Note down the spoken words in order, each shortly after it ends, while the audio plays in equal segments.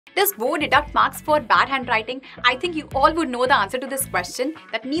Does board deduct marks for bad handwriting? I think you all would know the answer to this question,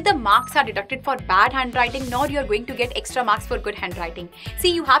 that neither marks are deducted for bad handwriting nor you're going to get extra marks for good handwriting.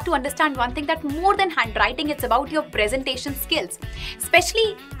 See, you have to understand one thing, that more than handwriting, it's about your presentation skills.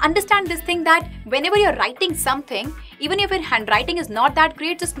 Especially understand this thing, that whenever you're writing something, even if your handwriting is not that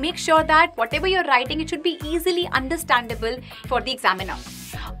great, just make sure that whatever you're writing, it should be easily understandable for the examiner.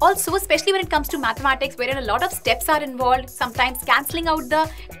 Also, especially when it comes to mathematics, wherein a lot of steps are involved, sometimes cancelling out the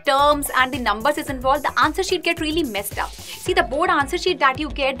terms and the numbers is involved, the answer sheet get really messed up. See, the board answer sheet that you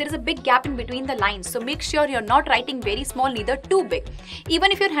get, there is a big gap in between the lines. So make sure you're not writing very small, neither too big.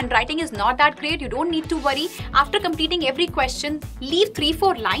 Even if your handwriting is not that great, you don't need to worry. After completing every question, leave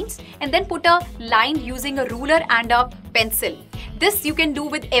 3-4 lines and then put a line using a ruler and a pencil. This you can do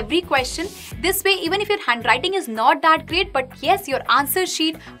with every question. This way, even if your handwriting is not that great, but yes, your answer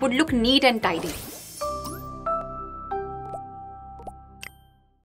sheet would look neat and tidy.